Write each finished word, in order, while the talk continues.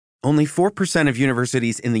Only 4% of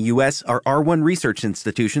universities in the U.S. are R1 research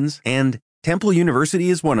institutions, and Temple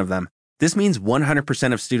University is one of them. This means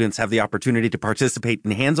 100% of students have the opportunity to participate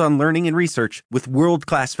in hands-on learning and research with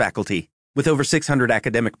world-class faculty. With over 600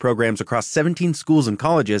 academic programs across 17 schools and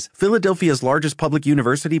colleges, Philadelphia's largest public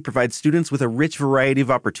university provides students with a rich variety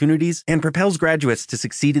of opportunities and propels graduates to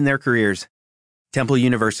succeed in their careers. Temple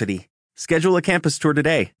University. Schedule a campus tour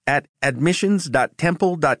today at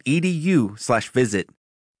admissions.temple.edu/visit.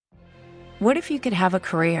 What if you could have a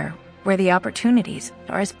career where the opportunities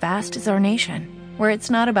are as vast as our nation, where it's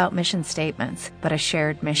not about mission statements, but a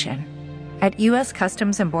shared mission? At U.S.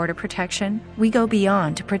 Customs and Border Protection, we go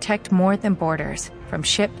beyond to protect more than borders. From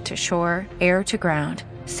ship to shore, air to ground,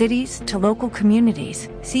 cities to local communities,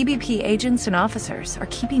 CBP agents and officers are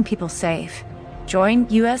keeping people safe. Join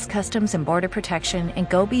U.S. Customs and Border Protection and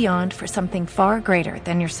go beyond for something far greater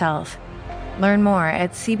than yourself. Learn more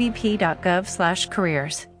at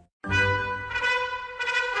cbp.gov/careers.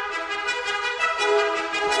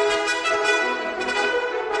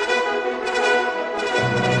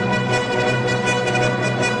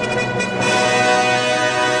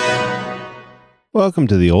 Welcome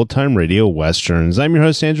to the Old Time Radio Westerns. I'm your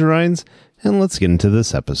host, Andrew Rhynes, and let's get into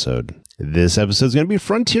this episode. This episode is going to be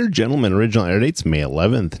Frontier Gentleman. Original air date's May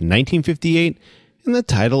 11th, 1958, and the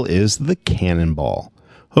title is The Cannonball.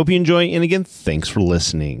 Hope you enjoy, and again, thanks for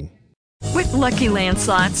listening. With Lucky Land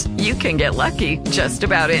Slots, you can get lucky just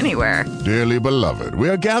about anywhere. Dearly beloved, we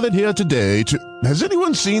are gathered here today to... Has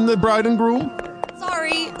anyone seen the bride and groom?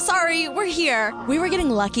 Sorry, we're here. We were getting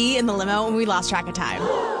lucky in the limo and we lost track of time.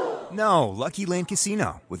 No, Lucky Land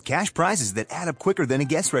Casino, with cash prizes that add up quicker than a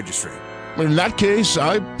guest registry. In that case,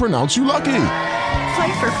 I pronounce you lucky.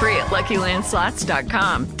 Play for free at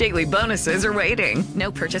LuckyLandSlots.com. Daily bonuses are waiting. No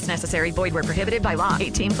purchase necessary. Void where prohibited by law.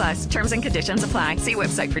 18+. Terms and conditions apply. See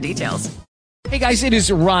website for details. Hey guys, it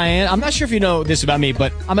is Ryan. I'm not sure if you know this about me,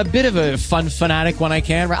 but I'm a bit of a fun fanatic when I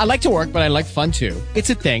can. I like to work, but I like fun too. It's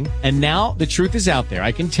a thing. And now the truth is out there.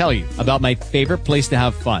 I can tell you about my favorite place to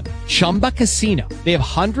have fun. Chumba Casino. They have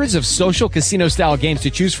hundreds of social casino style games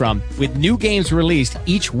to choose from with new games released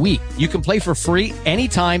each week. You can play for free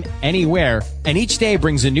anytime, anywhere. And each day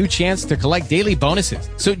brings a new chance to collect daily bonuses.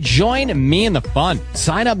 So join me in the fun.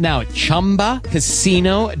 Sign up now at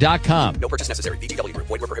ChumbaCasino.com. No purchase necessary. VGW. Void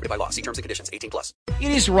where prohibited by law. See terms and conditions. 18+.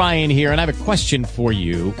 It is Ryan here, and I have a question for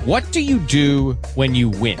you. What do you do when you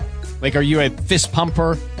win? Like, are you a fist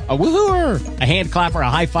pumper, a woohooer, a hand clapper, a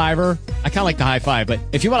high fiver? I kind of like the high five, but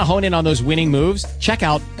if you want to hone in on those winning moves, check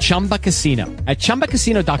out Chumba Casino. At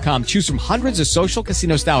ChumbaCasino.com, choose from hundreds of social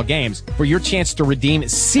casino-style games for your chance to redeem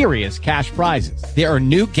serious cash prizes. There are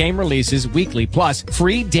new game releases weekly, plus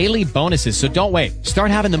free daily bonuses, so don't wait. Start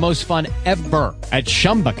having the most fun ever at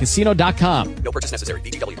ChumbaCasino.com. No purchase necessary.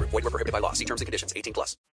 VGW. Void where prohibited by law. See terms and conditions.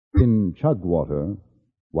 18+. In Chugwater,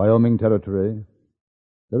 Wyoming Territory,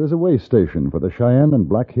 there is a way station for the Cheyenne and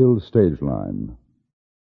Black Hills stage line.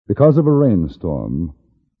 Because of a rainstorm,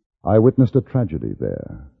 I witnessed a tragedy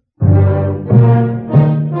there.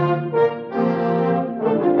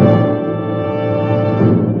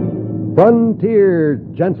 Frontier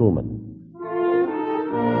Gentleman.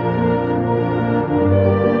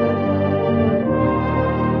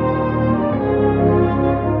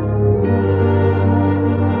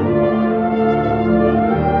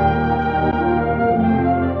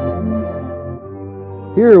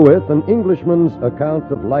 Herewith an Englishman's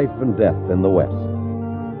account of life and death in the West.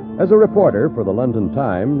 As a reporter for the London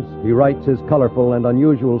Times, he writes his colorful and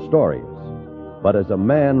unusual stories. But as a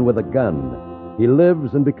man with a gun, he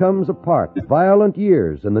lives and becomes a part of violent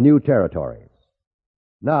years in the new territories.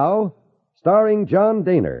 Now, starring John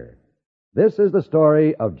Daner, this is the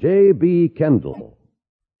story of J.B. Kendall,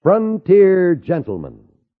 Frontier Gentleman.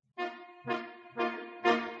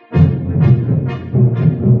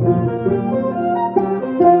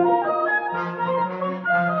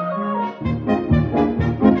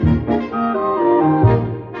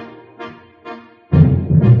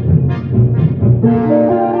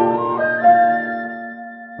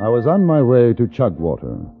 I was on my way to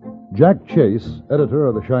Chugwater. Jack Chase, editor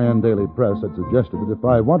of the Cheyenne Daily Press, had suggested that if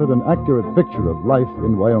I wanted an accurate picture of life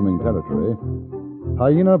in Wyoming Territory,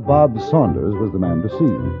 Hyena Bob Saunders was the man to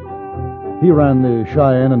see. He ran the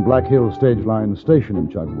Cheyenne and Black Hills stage line station in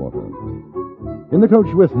Chugwater. In the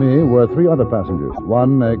coach with me were three other passengers.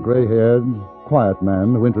 One, a gray-haired, quiet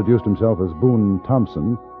man who introduced himself as Boone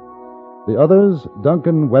Thompson. The others,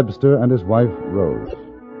 Duncan Webster and his wife, Rose.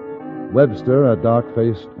 Webster, a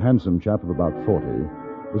dark-faced, handsome chap of about 40,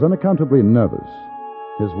 was unaccountably nervous.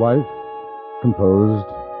 His wife, composed,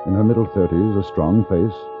 in her middle 30s, a strong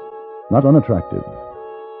face, not unattractive.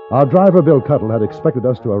 Our driver, Bill Cuttle, had expected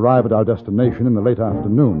us to arrive at our destination in the late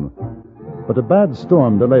afternoon. But a bad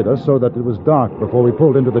storm delayed us so that it was dark before we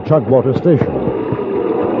pulled into the Chugwater station.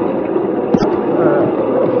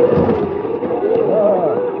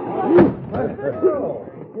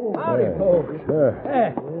 Howdy, folks.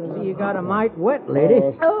 See, you got a mite wet, lady.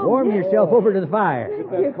 Warm yourself over to the fire.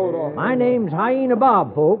 My name's Hyena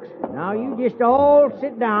Bob, folks. Now, you just all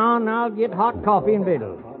sit down, and I'll get hot coffee and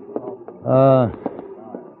victuals.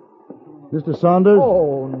 Mr. Saunders?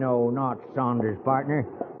 Oh, no, not Saunders, partner.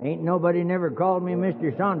 Ain't nobody never called me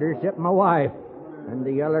Mr. Saunders except my wife. And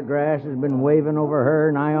the yeller grass has been waving over her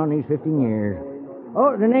nigh on these 15 years.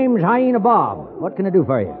 Oh, the name's Hyena Bob. What can I do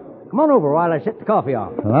for you? Come on over while I set the coffee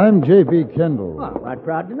off. I'm J.B. Kendall. Well, right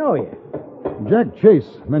proud to know you. Jack Chase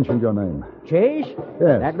mentioned your name. Chase?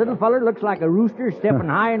 Yes. That little feller looks like a rooster stepping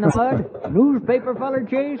high in the mud. Newspaper feller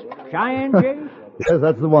Chase? Cheyenne Chase? Yes,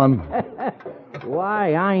 that's the one.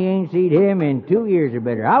 Why, I ain't seen him in 2 years or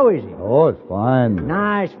better. How is he? Oh, it's fine.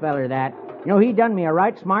 Nice feller, that. You know, he done me a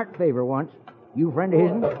right smart favor once. You a friend of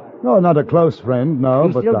his'n? No, not a close friend, no.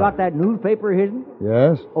 He but still got that newspaper of his'n?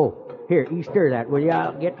 Yes? Oh, here, you stir that, will you?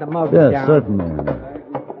 I'll get the mug Yes, down. certainly.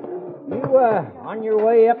 You, on your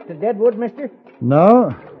way up to Deadwood, mister?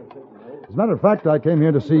 No. As a matter of fact, I came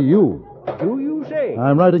here to see you. Do you say?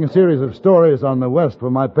 I'm writing a series of stories on the West for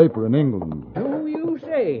my paper in England. Do you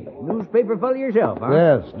say? Newspaper fellow yourself, huh?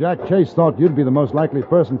 Yes, Jack Chase thought you'd be the most likely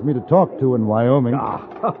person for me to talk to in Wyoming.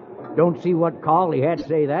 Don't see what call he had to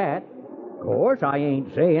say that. Of course, I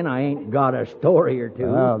ain't saying I ain't got a story or two.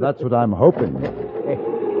 Well, that's what I'm hoping.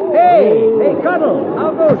 Hey, Cuddle,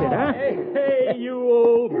 how goes it, huh? Hey, you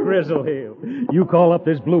old grizzle-heel. You call up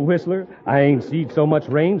this blue whistler? I ain't seen so much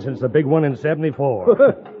rain since the big one in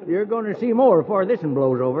 74. You're going to see more before this one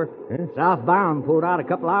blows over. Southbound pulled out a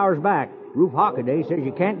couple hours back. Ruth Hockaday says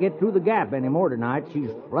you can't get through the gap anymore tonight. She's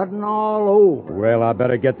flooding all over. Well, I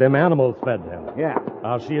better get them animals fed then. Yeah.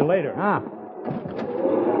 I'll see you later. Well,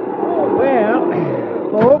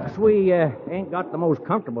 folks, we ain't got the most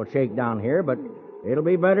comfortable shakedown here, but it'll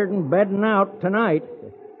be better than bedding out tonight.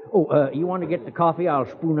 Oh, you want to get the coffee? I'll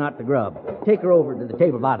spoon out the grub. Take her over to the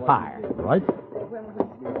table by the fire. Right?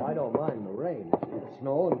 Well, I don't mind the rain. It's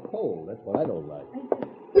snow and cold. That's what I don't like.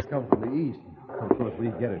 I come from the east. Of course, we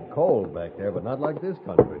get it cold back there, but not like this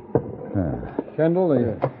country. Kendall,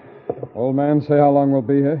 the old man say how long we'll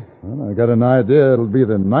be here? Well, I got an idea it'll be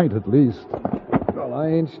the night at least. Well, I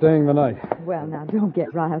ain't staying the night. Well, now, don't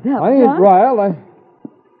get riled up, I ain't John. riled. I'm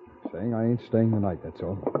saying I ain't staying the night, that's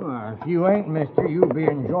all. Well, if you ain't, mister, you'll be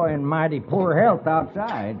enjoying mighty poor health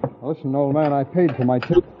outside. Listen, old man, I paid for my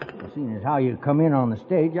ticket. Seeing as how you come in on the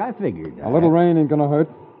stage, I figured. A little rain ain't gonna hurt.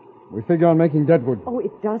 We figure on making Deadwood. Oh,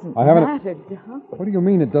 it doesn't I haven't- matter, Doc. What do you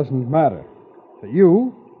mean it doesn't matter? To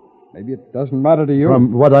you? Maybe it doesn't matter to you.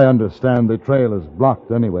 From what I understand, the trail is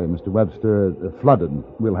blocked anyway, Mr. Webster. Flooded.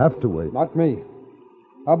 We'll have to wait. Not me.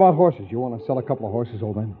 How about horses? You want to sell a couple of horses,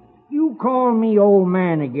 old man? You call me old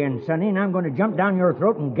man again, Sonny, and I'm going to jump down your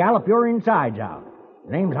throat and gallop your insides out.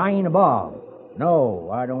 The name's Hyena Bob. No,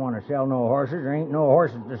 I don't want to sell no horses. There ain't no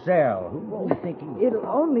horses to sell. Who was thinking? It'll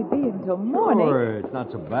only be until morning. Sure, it's not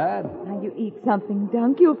so bad. Now, you eat something,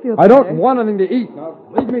 Dunk. You'll feel I better. don't want anything to eat. Now,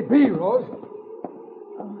 leave me be, Rose.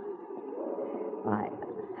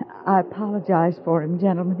 I apologize for him,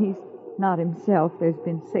 gentlemen. He's not himself. There's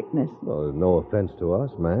been sickness. Well, no offense to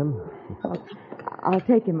us, ma'am. I'll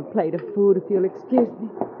take him a plate of food if you'll excuse me.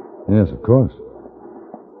 Yes, of course.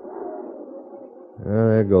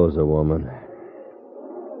 There goes a woman.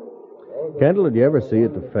 Kendall, did you ever see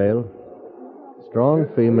it to fail? Strong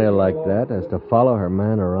female like that has to follow her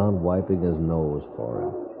man around wiping his nose for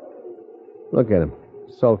him. Look at him,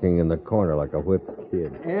 sulking in the corner like a whipped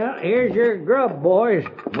kid. Well, here's your grub, boys.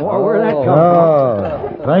 More where that comes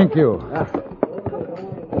Oh, thank you.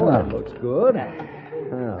 Well, that looks good.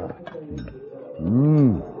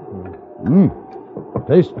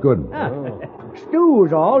 Tastes good.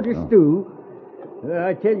 Stew's all, just stew.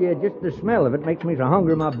 I tell you, just the smell of it makes me so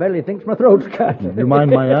hungry my belly thinks my throat's cut. Do you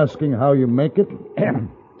mind my asking how you make it?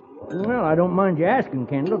 Well, I don't mind you asking,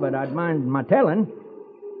 Kendall, but I'd mind my telling.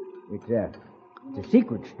 It's a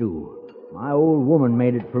secret stew. My old woman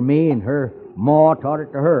made it for me, and her ma taught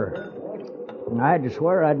it to her. And I had to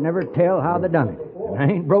swear I'd never tell how they done it. And I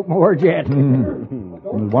ain't broke my word yet.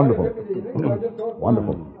 Wonderful.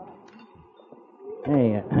 Wonderful.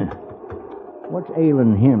 Hey, what's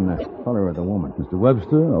ailing him, the feller or the woman? Mr.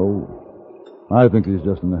 Webster? Oh, I think he's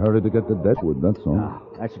just in a hurry to get to Deadwood, that's all.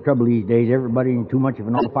 That's the trouble these days. Everybody in too much of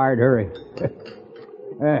an all-fired hurry.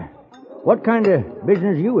 What kind of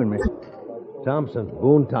business you in, mister?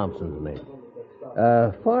 Boone Thompson's name.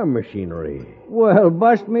 Farm machinery. Well,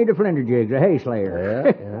 bust me to flinderjigs, a hay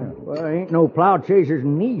slayer. Yeah. Well, ain't no plow chasers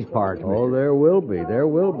in these parts, Oh, mister. there will be. There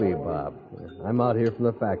will be, Bob. I'm out here from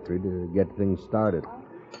the factory to get things started.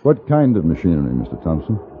 What kind of machinery, Mr.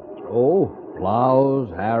 Thompson? Oh, plows,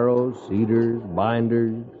 harrows, seeders,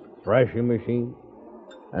 binders, threshing machines,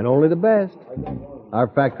 and only the best. Our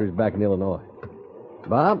factory's back in Illinois.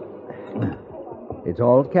 Bob, it's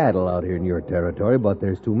all cattle out here in your territory, but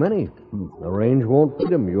there's too many. The range won't feed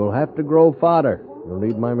them. You'll have to grow fodder. You'll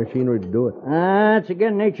need my machinery to do it. That's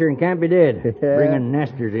against nature and can't be did. Bringing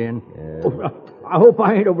nesters in. I hope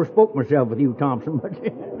I ain't overspoke myself with you, Thompson, but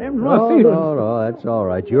them's my feelings. No, that's all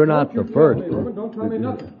right. You're not the first. Don't tell me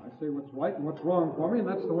nothing. I say what's right and what's wrong for me, and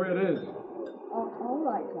that's the way it is. All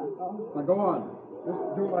right, Uncle. Now go on.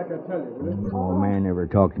 Just do like I tell you, will you? Oh, man never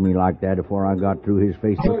talked to me like that before I got through. His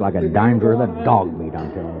face looked like a dime for the dog meat,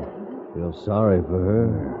 I'm telling you. Feel sorry for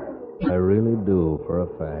her. I really do, for a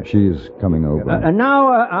fact. She's coming over. And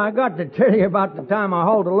now I got to tell you about the time I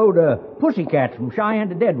hauled a load of pussycats from Cheyenne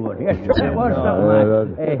to Deadwood. Yes, sir, that was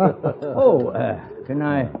something like... Can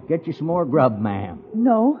I get you some more grub, ma'am?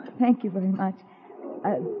 No, thank you very much.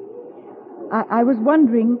 I was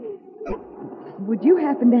wondering, would you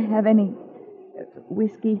happen to have any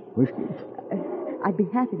whiskey? Whiskey? I'd be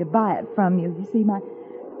happy to buy it from you. You see,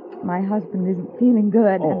 my husband isn't feeling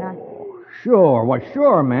good, and I... Sure. Well,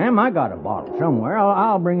 sure, ma'am. I got a bottle somewhere.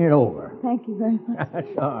 I'll bring it over. Thank you very much.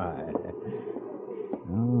 That's all right.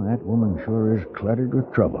 Oh, that woman sure is cluttered with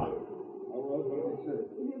trouble.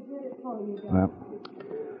 Well,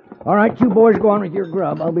 all right, you boys go on with your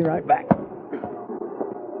grub. I'll be right back.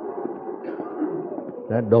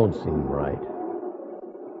 That don't seem right.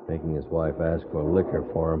 Making his wife ask for liquor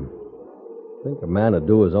for him. I think a man would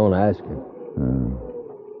do his own asking.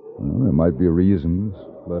 Well, there might be reasons.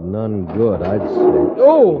 But none good, I'd say.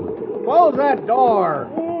 Oh! Close that door!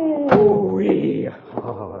 Ooh-wee.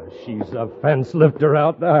 Oh, she's a fence lifter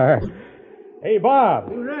out there. Hey, Bob.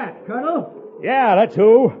 Who's that, Cuddle? Yeah, that's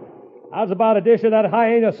who. How's about a dish of that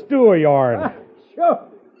hyena stew of yourn? Sure.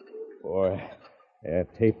 Boy,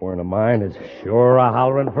 that tapeworm of mine is sure a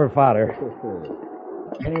hollering for fodder.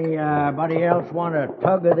 Anybody else want a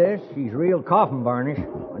tug of this? She's real coffin varnish.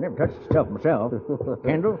 I never touched the stuff myself.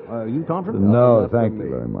 Kendall, you, Thompson? No, thank you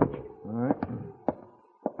very much. All right.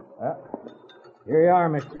 Here you are,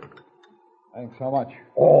 mister. Thanks so much.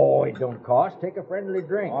 Oh, it don't cost. Take a friendly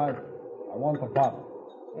drink. I want the bottle.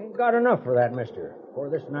 Ain't got enough for that, mister. Before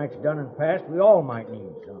this night's done and past, we all might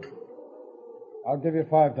need some. I'll give you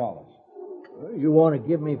 $5. Well, you want to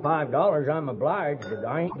give me $5, I'm obliged, but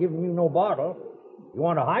I ain't giving you no bottle. You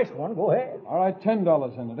want a heist one, go ahead. All right,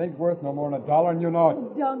 $10 in it. Ain't worth no more than $1, and you know it.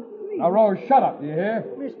 Don't please. Now, Rose, shut up, do you hear?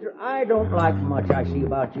 Mister, I don't like much I see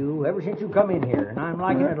about you ever since you come in here, and I'm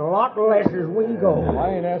liking it a lot less as we go.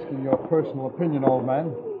 I ain't asking your personal opinion, old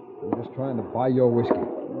man. I'm just trying to buy your whiskey.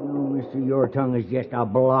 Oh, mister, your tongue is just a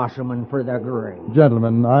blossoming for the grave.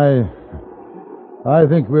 Gentlemen, I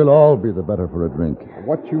think we'll all be the better for a drink.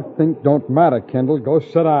 What you think don't matter, Kendall. Go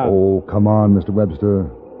sit down. Oh, come on, Mr. Webster.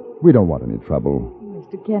 We don't want any trouble.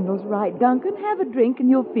 Mr. Kendall's right, Duncan. Have a drink and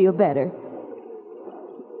you'll feel better.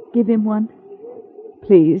 Give him one,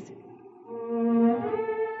 please.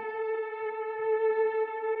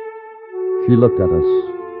 She looked at us,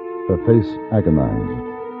 her face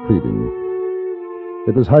agonized, pleading.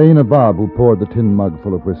 It was Hyena Bob who poured the tin mug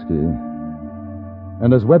full of whiskey.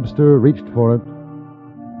 And as Webster reached for it,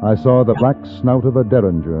 I saw the black snout of a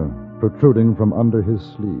derringer protruding from under his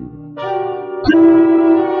sleeve.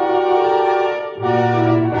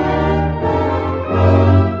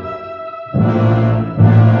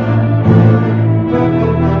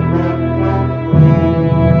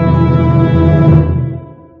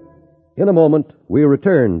 In a moment, we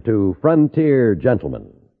return to Frontier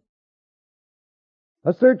Gentlemen.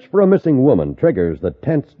 A search for a missing woman triggers the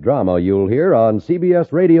tense drama you'll hear on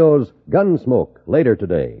CBS Radio's Gunsmoke later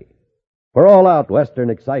today. For all-out Western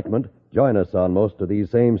excitement, join us on most of these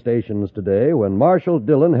same stations today when Marshall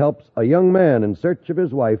Dillon helps a young man in search of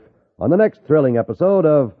his wife on the next thrilling episode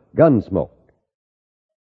of Gunsmoke.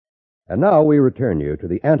 And now we return you to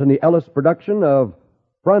the Anthony Ellis production of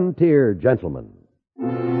Frontier Gentlemen.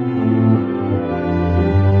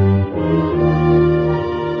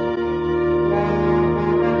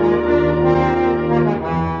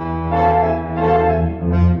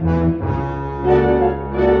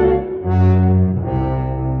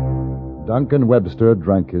 Duncan Webster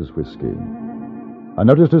drank his whiskey. I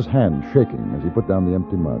noticed his hand shaking as he put down the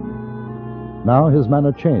empty mug. Now his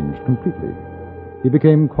manner changed completely. He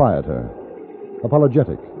became quieter,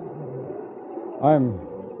 apologetic. I'm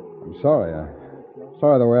sorry.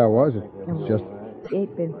 Sorry the way I was. It's just He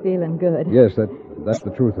ain't been feeling good. Yes, that's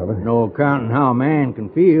the truth of it. No counting how a man can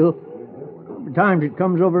feel. Sometimes it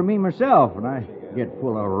comes over me myself, and I get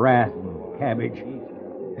full of wrath and cabbage.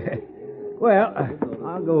 Well,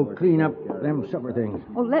 I'll go clean up them supper things.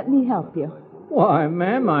 Oh, let me help you. Why,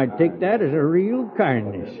 ma'am, I take that as a real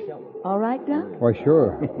kindness. All right, Doc? Why,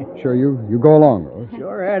 sure. Sure, you go along, Rose.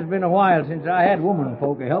 Sure has been a while since I had woman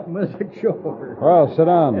folk to help me with the chore. Well, sit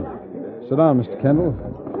down. Sit down, Mr. Kendall.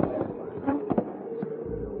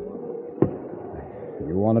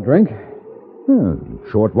 You want a drink?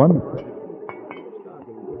 Short one.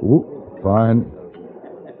 Ooh, fine.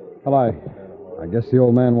 Well, I guess the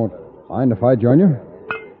old man won't mind if I join you.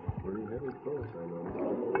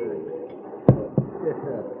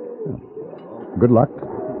 Good luck.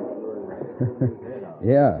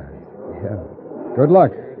 Yeah. Good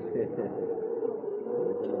luck.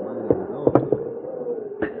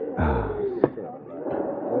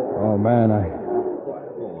 Oh, man,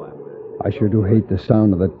 I sure do hate the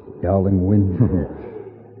sound of that howling wind.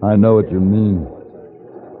 I know what you mean.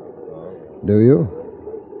 Do you?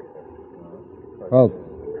 Well,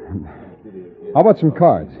 how about some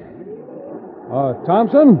cards?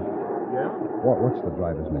 Thompson? Yeah? What's the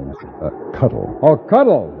driver's name? Cuddle. Oh,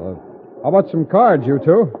 Cuddle. How about some cards, you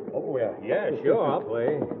two? Oh, yeah, sure, I'll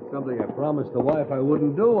play. Something I promised the wife I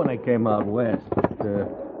wouldn't do when I came out west. Of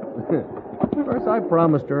course, I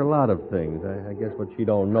promised her a lot of things. I guess what she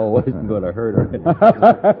don't know isn't going to hurt her.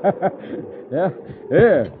 Yeah?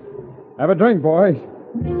 Here. Have a drink, boys.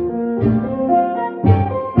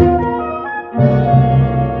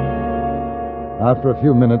 After a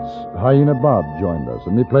few minutes, Hyena Bob joined us,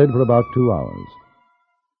 and we played for about 2 hours.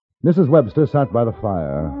 Mrs. Webster sat by the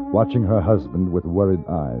fire, watching her husband with worried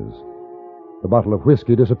eyes. The bottle of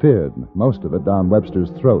whiskey disappeared, most of it down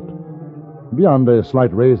Webster's throat. Beyond a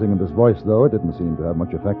slight raising in his voice, though, it didn't seem to have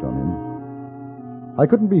much effect on him. I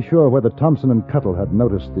couldn't be sure whether Thompson and Cuttle had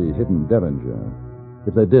noticed the hidden derringer.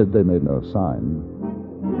 If they did, they made no sign.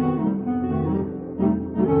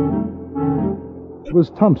 It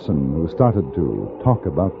was Thompson who started to talk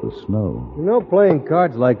about the snow. You know, playing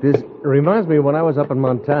cards like this reminds me of when I was up in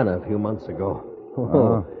Montana a few months ago.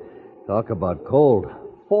 Oh, talk about cold.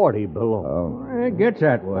 40 below. Oh. It gets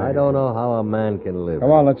that way. I don't know how a man can live.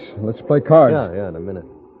 Come on, let's play cards. Yeah, in a minute.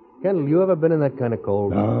 Kendall, you ever been in that kind of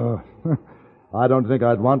cold? No. I don't think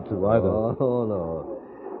I'd want to either. Oh, no.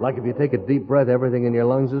 Like if you take a deep breath, everything in your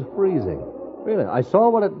lungs is freezing. Really, I saw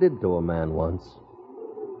what it did to a man once.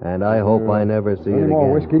 And I hope I never see it again.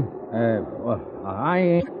 More whiskey? Well, I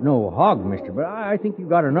ain't no hog, mister, but I think you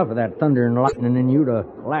got enough of that thunder and lightning in you to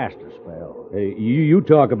last a spell. Hey, you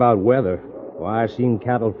talk about weather. Why, I've seen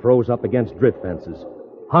cattle froze up against drift fences.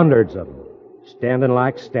 Hundreds of them. Standing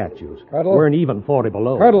like statues. Cuddle? Weren't even 40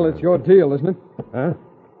 below. Cuddle, it's your deal, isn't it? Huh?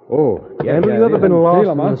 Oh, yeah. Have you ever been lost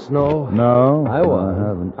in the snow? No, I was. I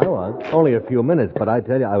haven't. I was. Only a few minutes, but I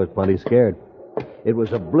tell you, I was plenty scared. It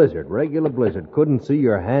was a blizzard, regular blizzard. Couldn't see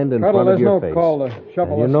your hand in Cuddle, front of your there's face. no call to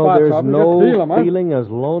shuffle And you the know spots there's off. You no just feel 'em, huh? feeling as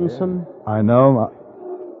lonesome. I know.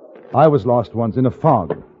 I was lost once in a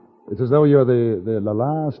fog. It's as though you're the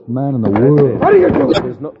last man in the world. What are you doing?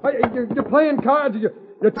 There's no... You're playing cards.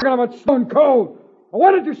 You're talking about snow and cold.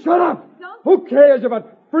 Why don't you shut up? Who cares about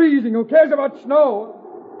freezing? Who cares about snow?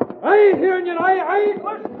 I ain't hearing you. I ain't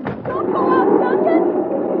listening. Don't go out, Duncan.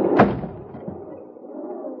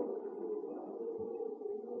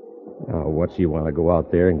 Oh, what's he want to go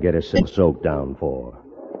out there and get himself soaked down for?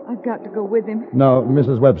 I've got to go with him. No,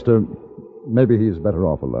 Mrs. Webster, maybe he's better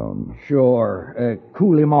off alone. Sure.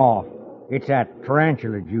 Cool him off. It's that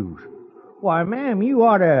tarantula juice. Why, ma'am, you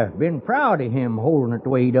ought to have been proud of him holding it the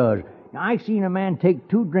way he does. Now, I seen a man take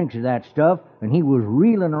 2 drinks of that stuff, and he was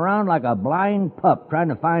reeling around like a blind pup trying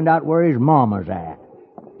to find out where his mama's at.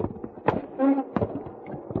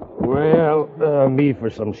 Well, me for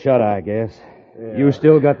some shut-eye, I guess. Yeah. You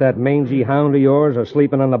still got that mangy hound of yours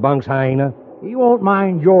sleeping on the bunks, Hyena? He won't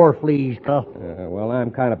mind your fleas, Cuff. Well, I'm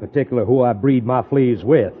kind of particular who I breed my fleas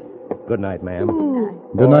with. Good night, ma'am.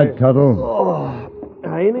 Good night, Cuddle. Oh,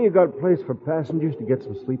 Hyena, you got a place for passengers to get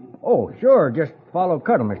some sleep? Oh, sure. Just follow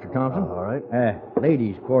Cuddle, Mr. Thompson. All right.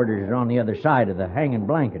 Ladies' quarters are on the other side of the hanging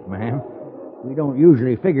blanket, ma'am. We don't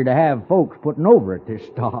usually figure to have folks putting over at this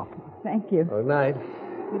stop. Thank you. Good night.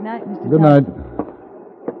 Good night, Mr. Good Thompson. night.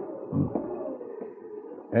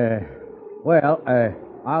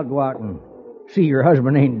 I'll go out and see your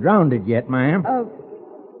husband ain't drowned yet, ma'am.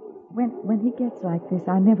 When he gets like this,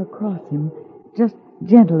 I never cross him. Just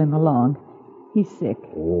gentle him along. He's sick.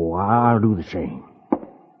 Oh, I'll do the same.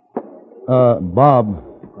 Bob.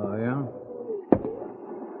 Oh, yeah?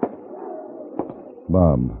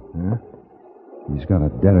 Bob. Huh? He's got a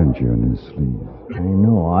derringer in his sleeve. I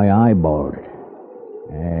know. I eyeballed it.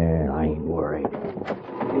 And I ain't worried.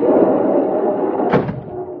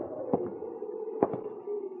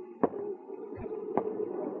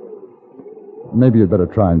 Maybe you'd better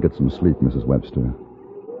try and get some sleep, Mrs. Webster.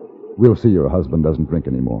 We'll see your husband doesn't drink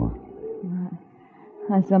anymore.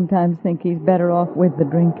 I sometimes think he's better off with the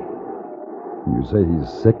drink. You say he's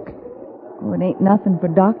sick? Oh, it ain't nothing for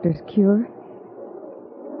doctor's cure.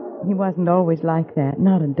 He wasn't always like that.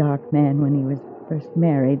 Not a dark man when he was first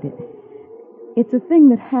married. It's a thing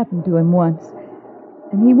that happened to him once,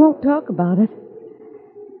 and he won't talk about it.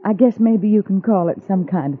 I guess maybe you can call it some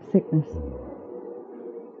kind of sickness.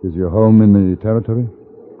 Is your home in the territory?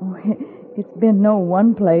 Oh, it's been no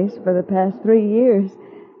one place for the past 3 years.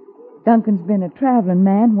 Duncan's been a traveling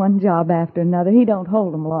man, one job after another. He don't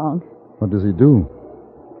hold 'em long. What does he do?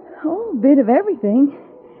 Oh, a bit of everything.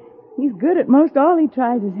 He's good at most all he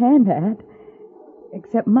tries his hand at,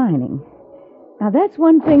 except mining. Now, that's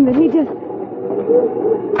one thing that he just...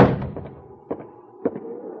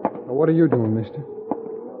 Now, what are you doing, mister?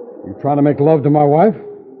 You trying to make love to my wife?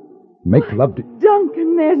 Make love to...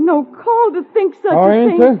 Duncan, there's no call to think such Oh, a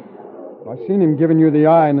ain't thing. there? I seen him giving you the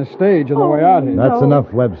eye on the stage on the way out here. That's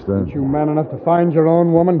enough, Webster. Aren't you man enough to find your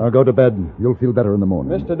own woman? Now go to bed. You'll feel better in the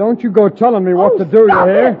morning. Mister, don't you go telling me what to do, you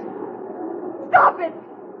hear? Stop it!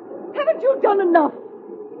 Haven't you done enough?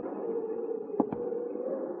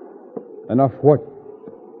 Enough what?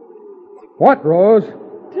 What, Rose?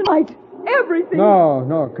 Tonight, everything...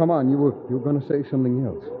 No, come on. You were going to say something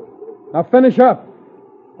else. Now finish up.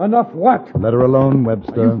 Enough what? Let her alone,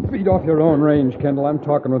 Webster. You feed off your own range, Kendall. I'm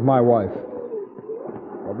talking with my wife.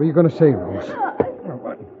 What were you going to say, Rose?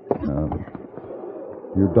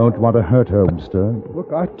 You don't want to hurt her, Webster.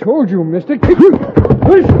 Look, I told you, mister.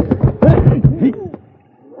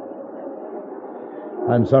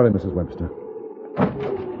 I'm sorry, Mrs. Webster.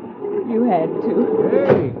 You had to.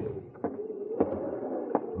 Hey.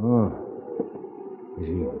 Oh. Is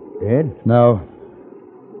he dead? No,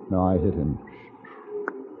 I hit him.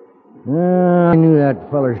 I knew that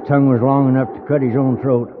feller's tongue was long enough to cut his own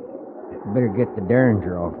throat. Better get the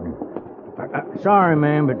derringer off him. Sorry,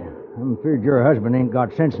 ma'am, but I'm afraid your husband ain't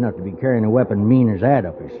got sense enough to be carrying a weapon mean as that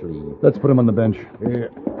up his sleeve. Let's put him on the bench. Yeah.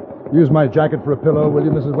 Use my jacket for a pillow, will you,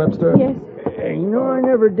 Mrs. Webster? Yes. You know, I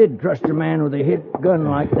never did trust a man with a hit gun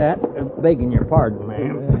like that. Begging your pardon,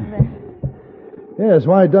 ma'am. Yes,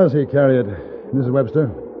 why does he carry it, Mrs. Webster?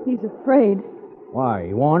 He's afraid. Why,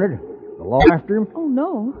 he wanted? The law after him? Oh,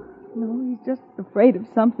 no. No, he's just afraid of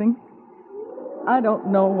something. I don't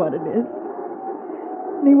know what it is.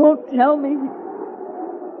 And he won't tell me.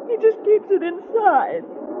 He just keeps it inside.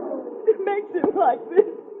 It makes him like this.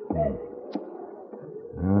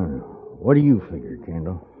 I don't know. What do you figure,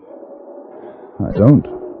 Kendall? I don't.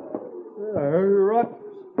 I heard you right.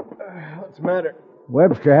 What's the matter?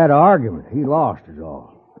 Webster had an argument. He lost, is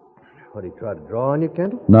all. What, he tried to draw on you,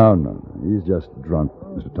 Kendall? No. He's just drunk,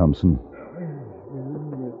 Mr. Thompson.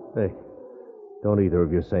 Hey, don't either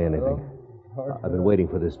of you say anything. I've been waiting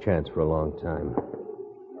for this chance for a long time.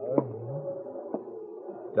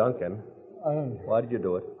 Duncan, why did you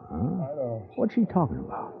do it? What's he talking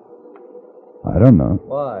about? I don't know.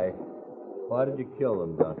 Why? Why did you kill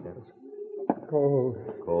them, Duncan? Cold.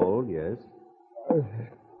 Cold, yes.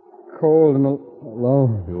 Cold and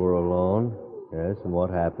alone. You were alone? Yes, and what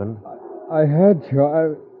happened? I had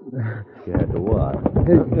to. You had to what?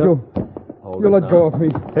 Hey, you let go of me.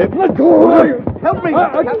 Hey, let go of me! Help me!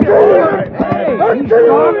 Let go of me!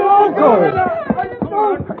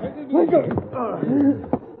 Let go!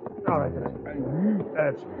 All right,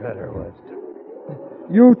 that's better, Webster.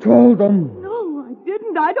 You told them. No, I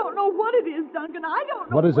didn't. I don't know what it is, Duncan. I don't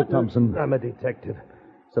know. What is it, Thompson? I'm a detective.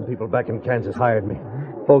 Some people back in Kansas hired me.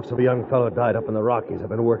 Folks of a young fellow died up in the Rockies. I've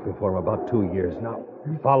been working for him about 2 years now.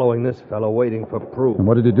 Following this fellow, waiting for proof. And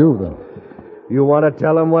what did he do, though? You want to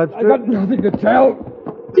tell him, Webster? I got nothing to tell.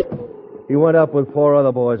 He went up with 4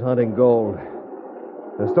 other boys hunting gold.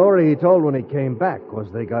 The story he told when he came back was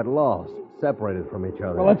they got lost, separated from each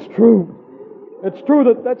other. Well, that's true. It's true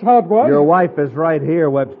that's how it was. Your wife is right here,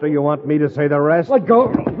 Webster. You want me to say the rest? Let go.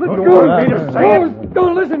 Let go. You want me to say it?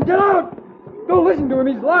 Don't listen. Get out. Don't listen to him.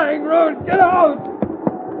 He's lying, Rose. Get out.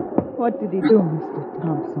 What did he do, Mr.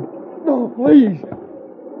 Thompson? No, please.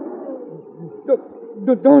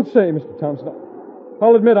 Don't say, Mr. Thompson.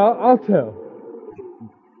 I'll admit, I'll tell.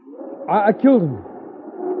 I killed him.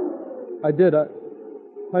 I did.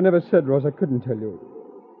 I never said, Rose. I couldn't tell you.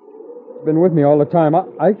 It's been with me all the time.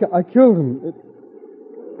 I killed him.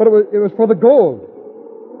 But it was for the gold.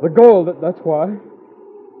 The gold, that's why.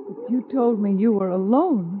 But you told me you were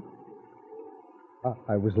alone.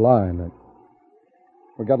 I was lying.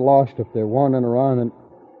 We got lost up there, wandering around, and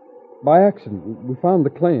by accident, we found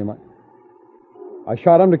the claim. I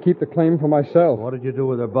shot them to keep the claim for myself. What did you do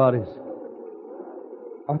with their bodies?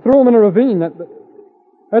 I threw them in a ravine.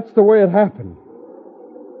 That's the way it happened.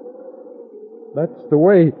 That's the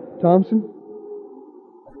way, Thompson.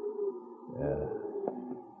 Yeah.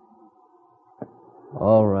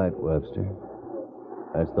 All right, Webster.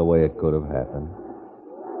 That's the way it could have happened.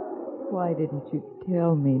 Why didn't you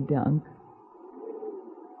tell me, Dunk?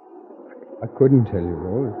 I couldn't tell you,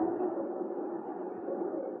 Rose.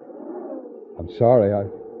 I'm sorry. I'm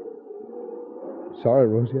sorry,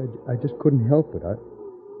 Rosie. I just couldn't help it.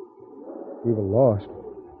 We were lost.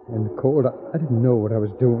 In the cold. I didn't know what I was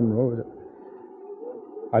doing, Rose.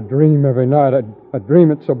 I dream every night. I dream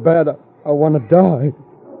it so bad I want to die.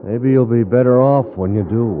 Maybe you'll be better off when you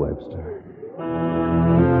do, Webster.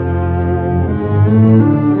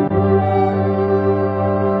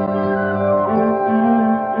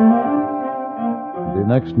 The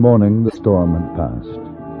next morning, the storm had passed.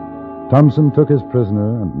 Thompson took his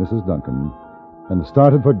prisoner and Mrs. Duncan and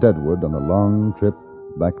started for Deadwood on a long trip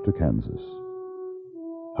back to Kansas.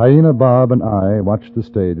 Hyena Bob and I watched the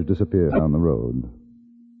stage disappear down the road.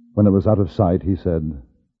 When it was out of sight, he said,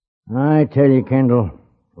 I tell you, Kendall,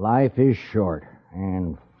 life is short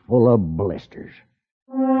and full of blisters.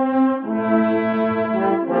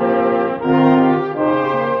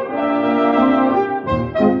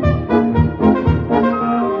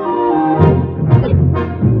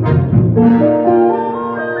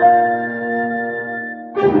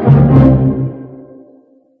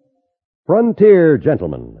 Frontier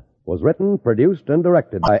Gentlemen was written, produced, and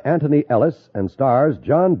directed by Anthony Ellis and stars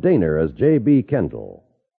John Daner as J.B. Kendall.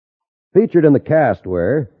 Featured in the cast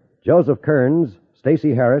were Joseph Kearns,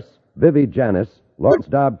 Stacey Harris, Vivi Janis, Lawrence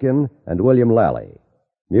Dobkin, and William Lally.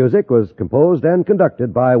 Music was composed and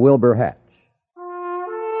conducted by Wilbur Hatch.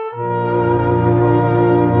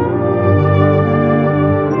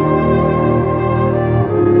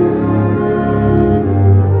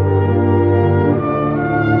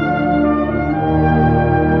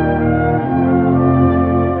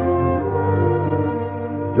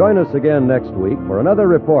 Join us again next week for another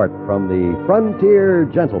report from the Frontier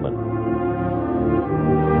Gentlemen.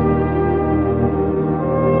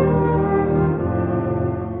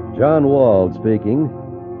 John Wald speaking.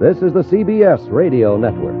 This is the CBS Radio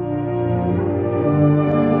Network.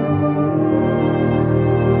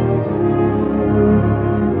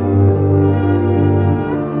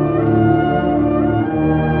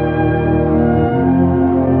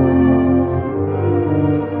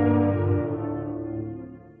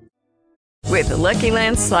 With the Lucky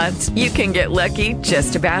Land Slots, you can get lucky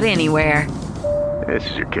just about anywhere. This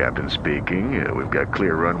is your captain speaking. We've got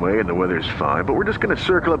clear runway and the weather's fine, but we're just going to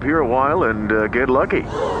circle up here a while and get lucky.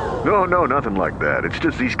 No, nothing like that. It's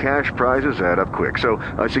just these cash prizes add up quick. So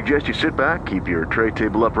I suggest you sit back, keep your tray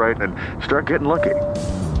table upright, and start getting lucky.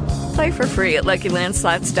 Play for free at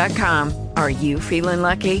LuckyLandSlots.com. Are you feeling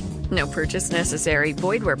lucky? No purchase necessary.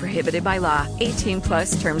 Void where prohibited by law.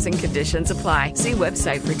 18+ terms and conditions apply. See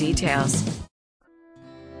website for details.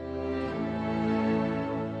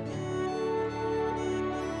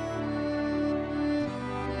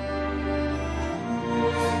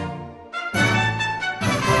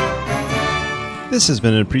 This has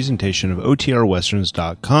been a presentation of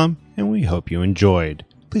OTRWesterns.com, and we hope you enjoyed.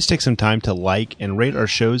 Please take some time to like and rate our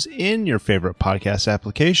shows in your favorite podcast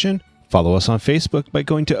application. Follow us on Facebook by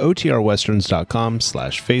going to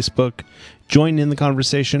OTRWesterns.com/Facebook. Join in the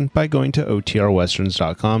conversation by going to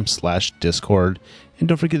OTRWesterns.com/Discord. And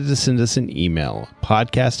don't forget to send us an email,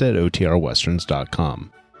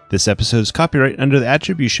 podcast@OTRWesterns.com. This episode is copyright under the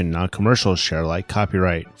attribution, non-commercial, share-alike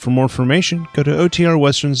copyright. For more information, go to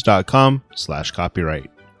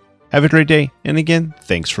OTRWesterns.com/copyright. Have a great day, and again,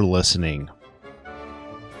 thanks for listening.